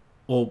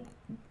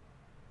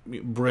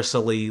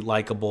 bristly,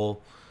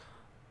 likable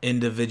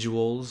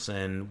individuals,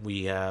 and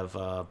we have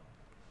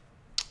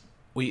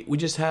we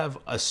just have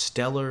a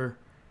stellar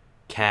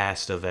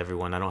cast of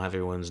everyone. I don't have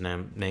everyone's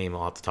name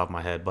off the top of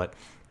my head, but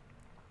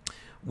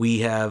we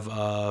have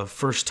a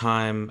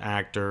first-time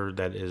actor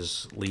that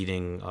is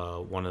leading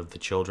one of the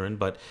children.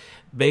 But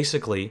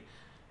basically,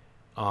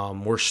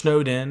 we're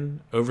snowed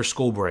in over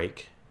school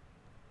break,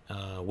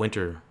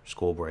 winter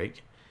school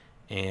break,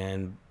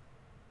 and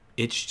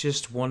it's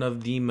just one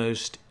of the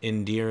most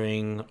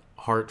endearing,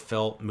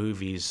 heartfelt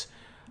movies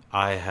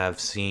I have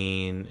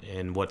seen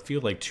in what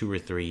feel like 2 or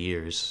 3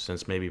 years,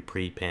 since maybe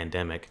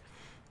pre-pandemic.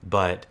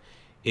 But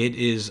it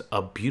is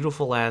a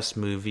beautiful-ass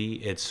movie.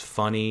 It's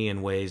funny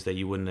in ways that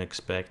you wouldn't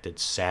expect.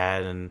 It's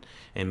sad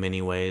in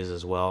many ways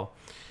as well.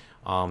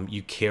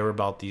 You care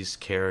about these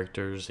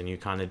characters, and you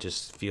kind of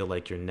just feel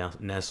like you're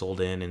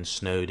nestled in and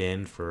snowed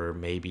in for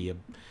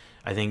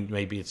I think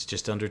maybe it's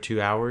just under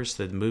 2 hours.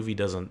 The movie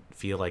doesn't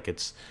feel like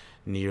it's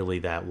nearly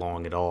that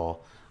long at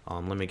all.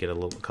 Let me get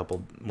a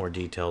couple more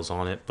details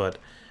on it. But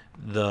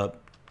the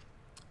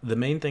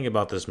main thing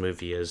about this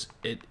movie is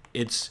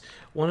it's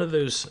one of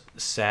those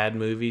sad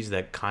movies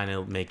that kind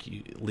of make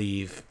you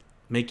leave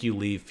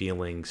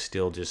feeling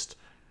still just,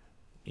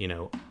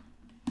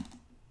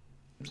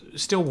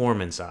 still warm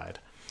inside.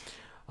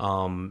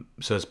 So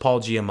it's Paul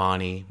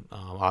Giamatti,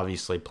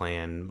 obviously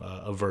playing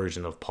a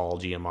version of Paul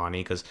Giamatti,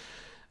 because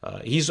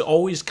he's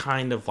always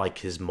kind of like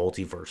his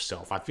multiverse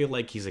self. I feel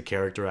like he's a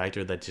character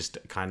actor that just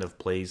kind of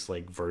plays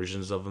like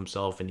versions of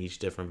himself in each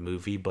different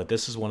movie, but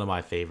this is one of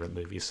my favorite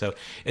movies. So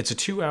it's a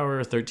 2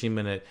 hour,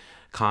 13-minute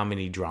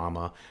comedy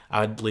drama.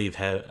 I'd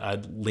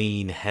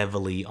lean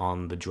heavily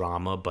on the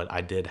drama, but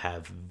I did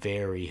have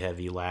very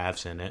heavy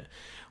laughs in it.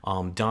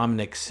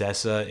 Dominic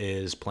Sessa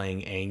is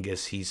playing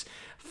Angus. He's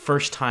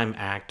first time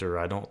actor.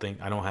 I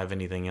don't have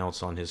anything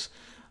else on his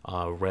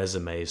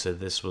resume, so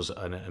this was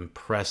an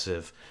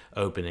impressive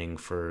opening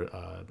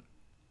for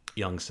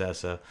young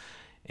Sessa.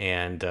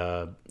 And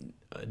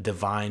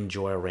Divine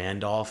Joy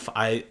Randolph.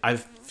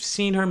 I've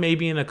seen her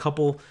maybe in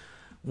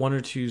one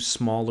or two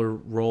smaller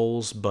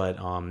roles, but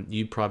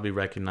you probably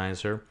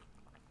recognize her.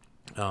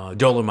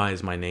 Dolomite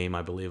Is My Name,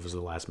 I believe, was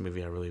the last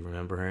movie I really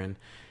remember her in.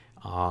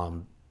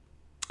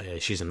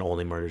 She's in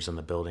Only Murders in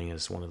the Building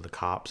as one of the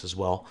cops as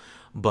well.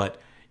 But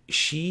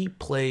she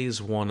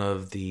plays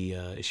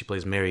she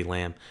plays Mary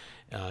Lamb.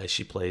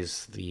 She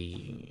plays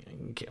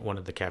one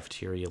of the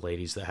cafeteria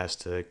ladies that has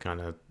to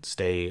kind of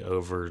stay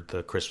over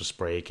the Christmas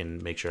break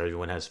and make sure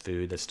everyone has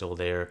food that's still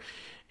there.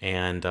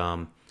 And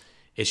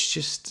it's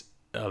just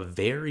a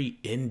very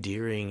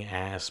endearing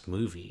ass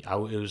movie.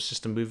 It was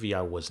just a movie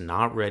I was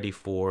not ready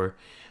for.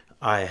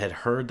 I had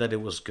heard that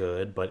it was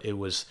good, but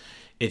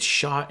it's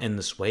shot in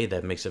this way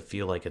that makes it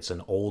feel like it's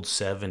an old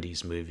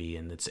 70s movie,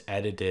 and it's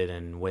edited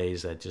in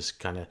ways that just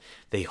kind of,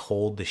 they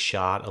hold the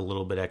shot a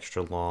little bit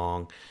extra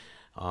long.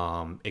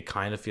 It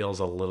kind of feels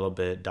a little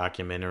bit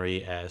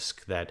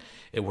documentary-esque, that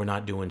we're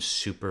not doing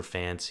super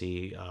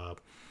fancy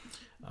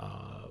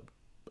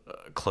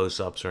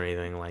close-ups or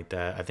anything like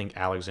that. I think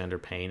Alexander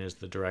Payne is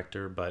the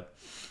director,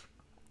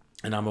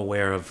 and I'm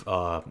aware of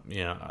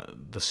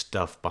the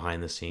stuff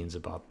behind the scenes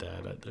about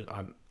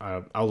that.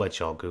 I'll let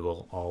y'all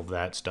Google all of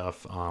that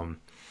stuff.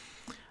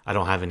 I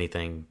don't have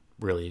anything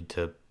really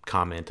to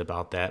comment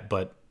about that,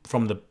 but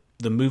from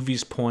the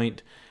movie's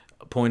point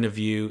of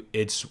view,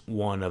 it's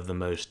one of the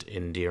most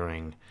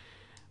endearing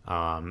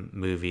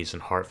movies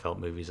and heartfelt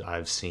movies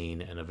I've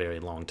seen in a very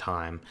long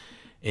time.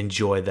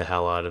 Enjoyed the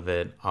hell out of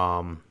it.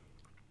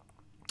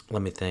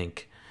 Let me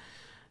think.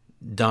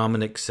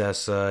 Dominic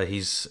Sessa,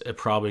 he's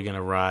probably going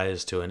to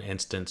rise to an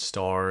instant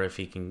star if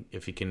he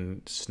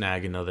can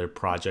snag another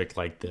project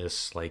like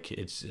this. Like,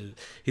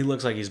 he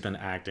looks like he's been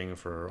acting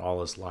for all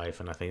his life,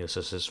 and I think this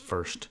is his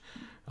first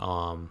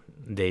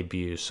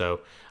debut. So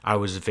I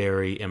was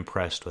very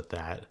impressed with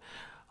that.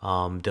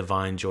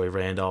 Divine Joy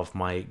Randolph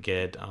might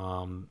get.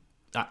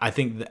 I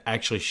think that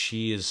actually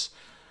she is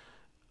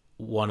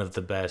one of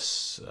the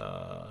best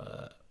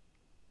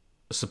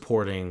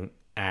supporting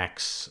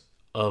acts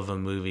of a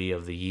movie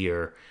of the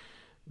year.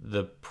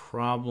 The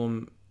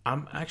problem,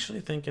 I'm actually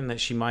thinking that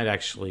she might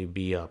actually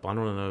be up. I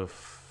don't know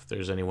if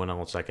there's anyone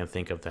else I can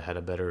think of that had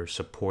a better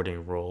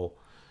supporting role.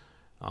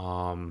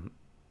 Do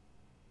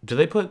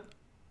they put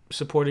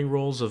supporting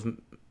roles of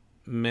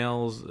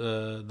males,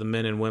 the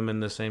men and women,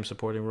 the same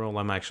supporting role?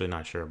 I'm actually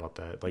not sure about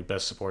that. Like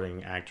best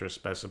supporting actress,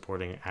 best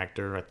supporting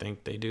actor, I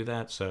think they do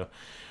that. So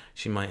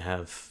she might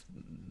have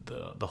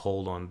the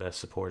hold on best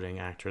supporting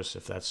actress,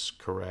 if that's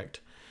correct.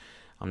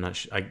 I'm not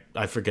sure.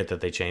 I forget that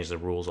they change the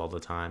rules all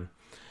the time.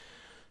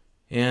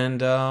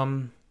 And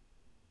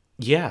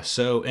yeah.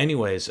 So,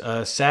 anyways,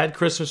 a sad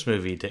Christmas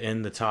movie to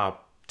end the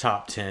top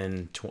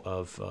 10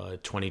 of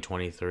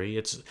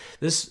 2023.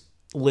 This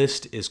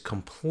list is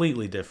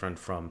completely different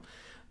from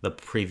the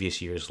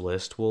previous year's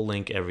list. We'll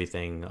link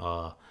everything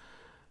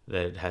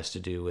that has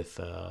to do with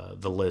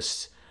the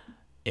list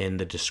in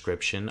the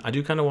description. I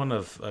do kind of want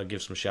to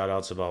give some shout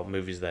outs about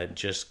movies that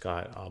just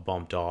got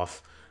bumped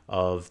off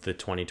of the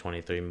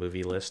 2023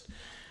 movie list.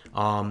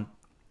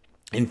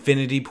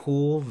 Infinity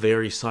Pool,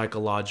 very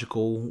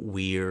psychological,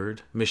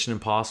 weird. Mission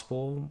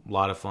Impossible, a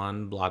lot of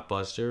fun,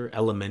 blockbuster.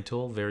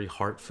 Elemental, very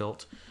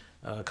heartfelt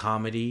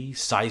comedy.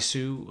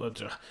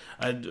 Sisu,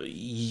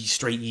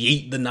 straight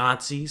yeet the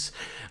Nazis.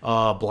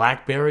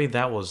 Blackberry,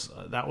 that was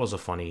a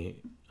funny,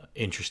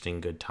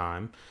 interesting, good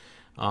time.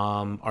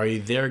 Are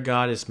You There,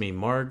 God? It's Me,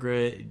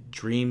 Margaret.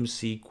 Dream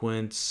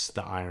Sequence,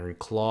 The Iron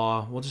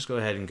Claw. We'll just go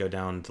ahead and go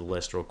down the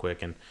list real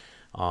quick, and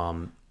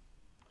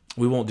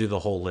we won't do the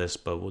whole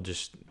list, but we'll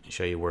just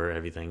show you where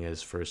everything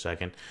is for a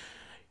second.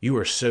 You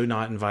Were So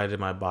Not Invited to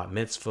My Bat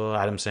Mitzvah.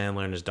 Adam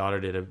Sandler and his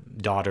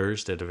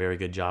daughters did a very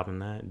good job in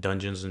that.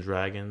 Dungeons and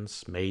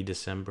Dragons, May,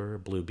 December,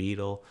 Blue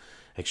Beetle,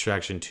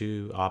 Extraction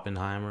 2,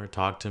 Oppenheimer,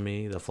 Talk to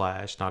Me, The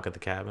Flash, Knock at the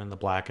Cabin, The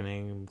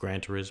Blackening, Gran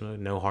Turismo,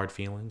 No Hard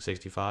Feelings,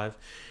 65,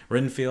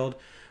 Renfield.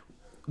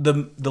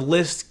 The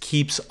list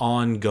keeps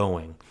on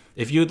going.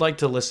 If you'd like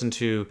to listen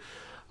to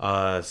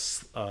a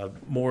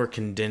more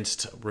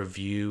condensed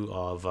review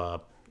of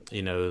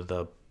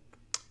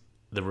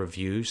the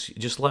reviews,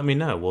 just let me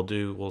know.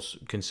 We'll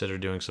consider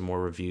doing some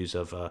more reviews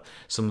of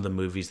some of the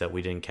movies that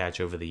we didn't catch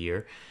over the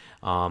year.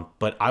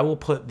 But I will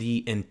put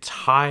the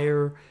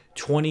entire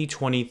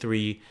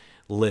 2023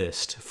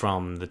 list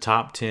from the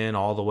top 10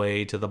 all the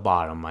way to the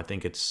bottom. I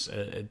think it's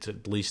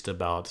at least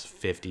about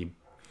 50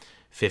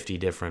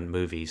 different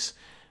movies.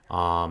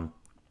 But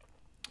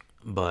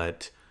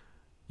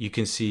you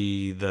can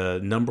see the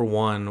number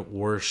one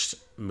worst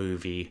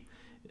movie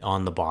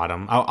on the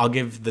bottom.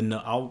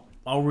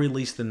 I'll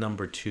release the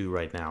number 2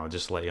 right now.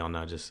 Just to let y'all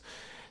know.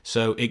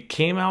 So it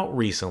came out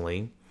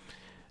recently.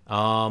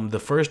 The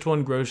first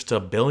one grossed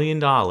 $1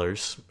 billion,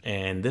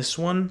 and this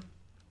one,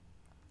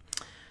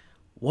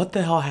 what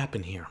the hell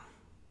happened here?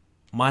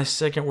 My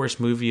second worst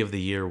movie of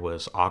the year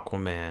was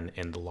Aquaman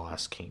and the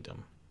Lost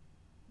Kingdom.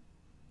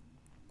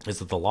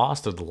 Is it the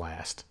Lost or the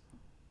Last?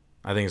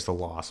 I think it's the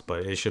Lost,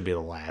 but it should be the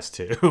last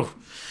too.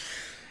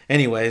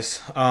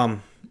 Anyways,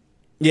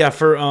 yeah,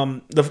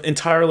 for the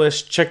entire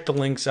list, check the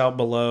links out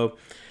below.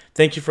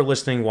 Thank you for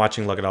listening,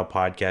 watching Look It Up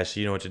Podcast.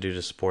 You know what to do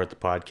to support the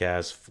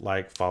podcast.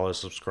 Like, follow,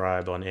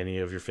 subscribe on any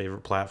of your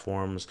favorite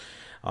platforms.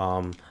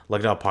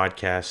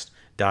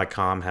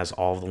 LuckyDog.podcast.com has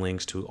all the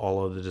links to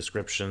all of the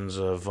descriptions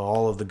of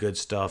all of the good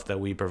stuff that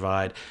we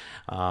provide.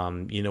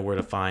 You know where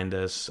to find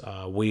us.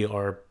 We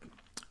are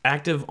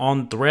active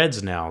on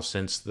Threads now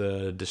since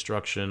the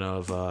destruction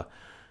of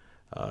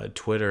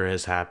Twitter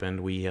has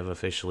happened. We have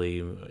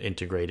officially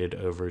integrated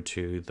over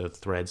to the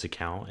Threads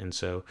account, and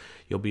so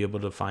you'll be able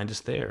to find us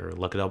there.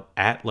 Look it up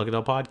at Look It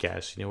Up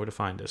Podcast. You know where to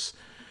find us.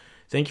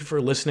 Thank you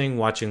for listening,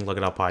 watching Look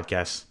It Up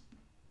Podcast.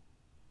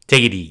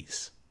 Take it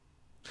easy.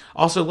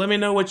 Also, let me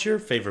know what your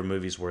favorite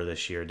movies were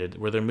this year.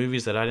 Were there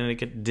movies that I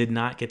did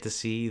not get to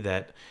see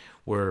that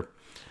were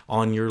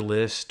on your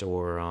list,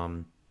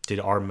 or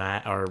did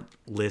our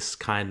list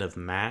kind of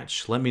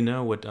match? Let me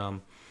know what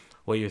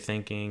you're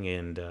thinking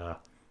and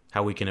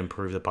how we can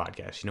improve the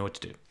podcast. You know what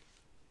to do.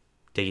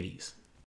 Take it easy.